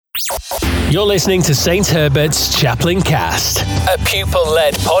You're listening to St. Herbert's Chaplain Cast, a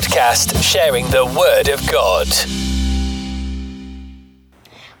pupil-led podcast sharing the Word of God.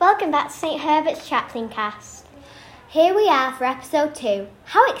 Welcome back to St. Herbert's Chaplain Cast. Here we are for episode 2.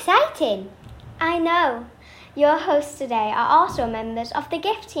 How exciting! I know. Your hosts today are also members of the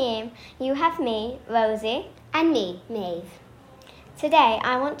gift team. You have me, Rosie. And me, Maeve. Today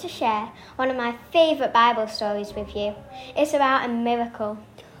I want to share one of my favourite Bible stories with you. It's about a miracle.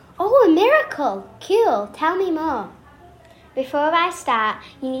 Oh, a miracle! Cool, tell me more. Before I start,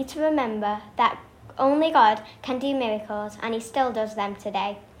 you need to remember that only God can do miracles, and He still does them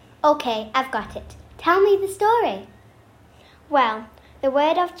today. Okay, I've got it. Tell me the story. Well, the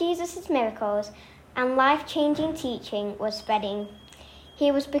word of Jesus' miracles and life-changing teaching was spreading.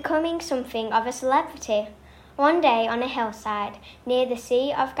 He was becoming something of a celebrity. One day on a hillside near the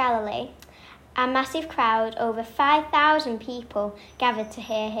Sea of Galilee, a massive crowd, over 5,000 people, gathered to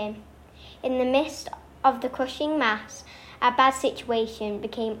hear him. In the midst of the crushing mass, a bad situation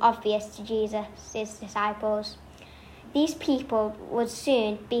became obvious to Jesus' disciples. These people would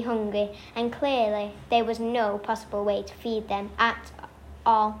soon be hungry, and clearly there was no possible way to feed them at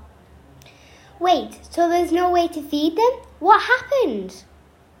all. Wait, so there's no way to feed them? What happened?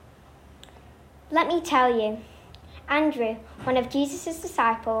 Let me tell you. Andrew, one of Jesus'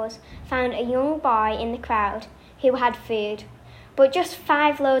 disciples, found a young boy in the crowd who had food, but just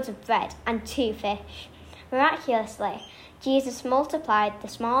 5 loaves of bread and 2 fish. Miraculously, Jesus multiplied the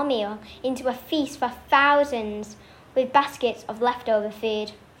small meal into a feast for thousands with baskets of leftover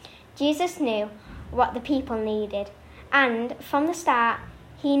food. Jesus knew what the people needed, and from the start,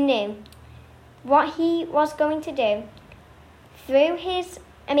 He knew what He was going to do. Through His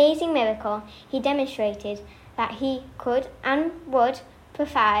amazing miracle, He demonstrated that He could and would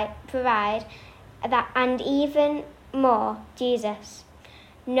provide that, and even more. Jesus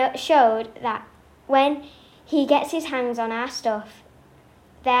showed that when He gets His hands on our stuff,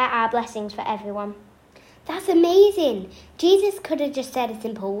 there are blessings for everyone. That's amazing! Jesus could have just said a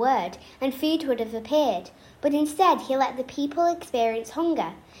simple word and food would have appeared, but instead He let the people experience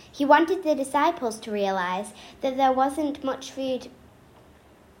hunger. He wanted the disciples to realize that there wasn't much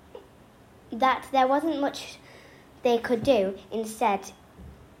they could do. Instead,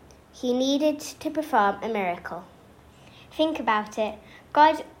 He needed to perform a miracle. Think about it.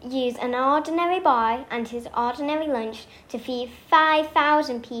 God used an ordinary boy and his ordinary lunch to feed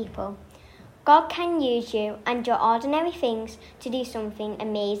 5,000 people. God can use you and your ordinary things to do something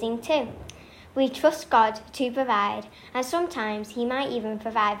amazing too. We trust God to provide, and sometimes He might even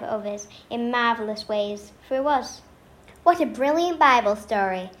provide for others in marvellous ways through us. What a brilliant Bible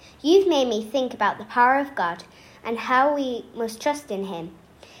story. You've made me think about the power of God and how we must trust in Him.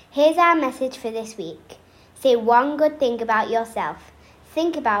 Here's our message for this week. Say one good thing about yourself.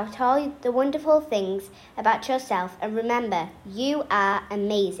 Think about all the wonderful things about yourself and remember, you are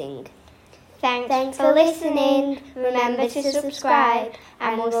amazing. Thanks for listening. Remember to subscribe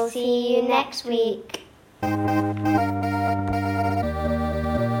and we'll see you next week.